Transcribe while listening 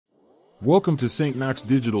Welcome to Saintknoks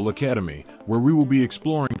Digital Academy, where we will be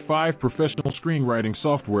exploring 5 professional screenwriting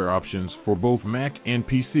software options for both Mac and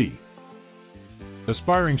PC.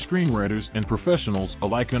 Aspiring screenwriters and professionals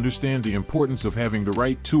alike understand the importance of having the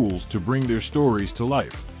right tools to bring their stories to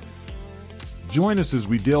life. Join us as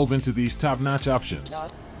we delve into these top-notch options.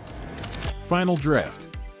 Final Draft.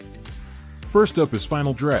 First up is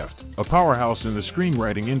Final Draft, a powerhouse in the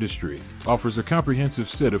screenwriting industry, offers a comprehensive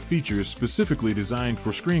set of features specifically designed for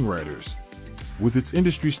screenwriters. With its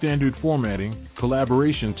industry-standard formatting,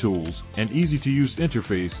 collaboration tools, and easy-to-use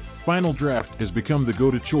interface, Final Draft has become the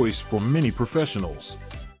go-to choice for many professionals.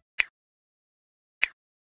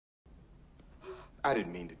 I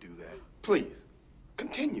didn't mean to do that. Please,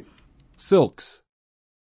 continue. Saintknoks.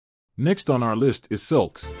 Next on our list is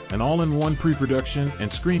Saintknoks, an all-in-one pre-production and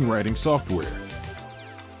screenwriting software.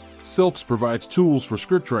 Saintknoks provides tools for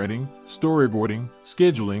scriptwriting, storyboarding,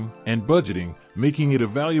 scheduling, and budgeting, making it a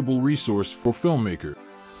valuable resource for filmmakers.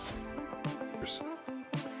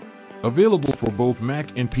 Available for both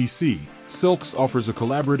Mac and PC, Saintknoks offers a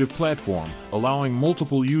collaborative platform, allowing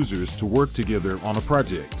multiple users to work together on a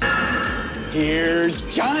project. Here's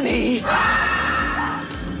Johnny!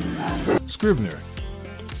 Scrivener.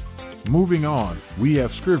 Moving on, we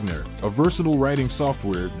have Scrivener, a versatile writing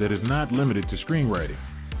software that is not limited to screenwriting.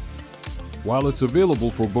 While it's available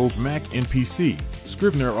for both Mac and PC,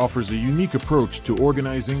 Scrivener offers a unique approach to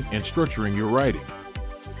organizing and structuring your writing.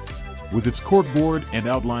 With its corkboard and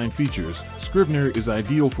outline features, Scrivener is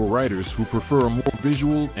ideal for writers who prefer a more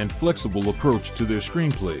visual and flexible approach to their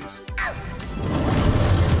screenplays.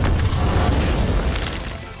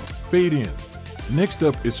 Fade In. Next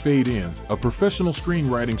up is Fade In, a professional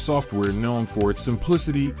screenwriting software known for its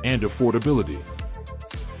simplicity and affordability.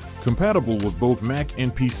 Compatible with both Mac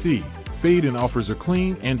and PC, Fade In offers a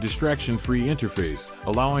clean and distraction-free interface,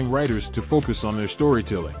 allowing writers to focus on their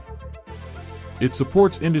storytelling. It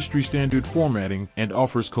supports industry-standard formatting and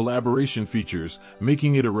offers collaboration features,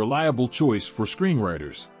 making it a reliable choice for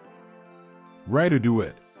screenwriters. Writer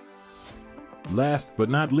Duet. Last but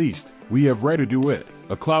not least, we have Writer Duet,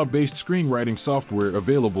 a cloud-based screenwriting software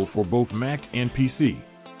available for both Mac and PC.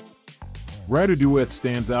 Writer Duet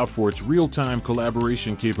stands out for its real-time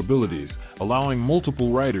collaboration capabilities, allowing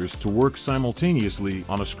multiple writers to work simultaneously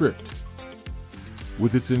on a script.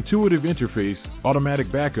 With its intuitive interface, automatic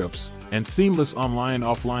backups, and seamless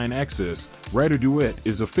online-offline access, Writer Duet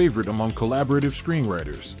is a favorite among collaborative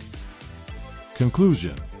screenwriters.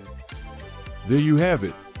 Conclusion. There you have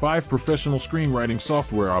it, 5 professional screenwriting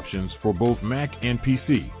software options for both Mac and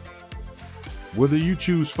PC. Whether you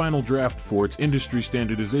choose Final Draft for its industry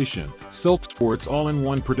standardization, Saintknoks for its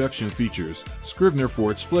all-in-one production features, Scrivener for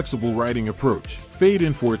its flexible writing approach, Fade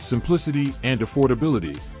In for its simplicity and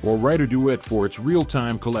affordability, or Writer Duet for its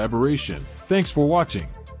real-time collaboration, thanks for watching.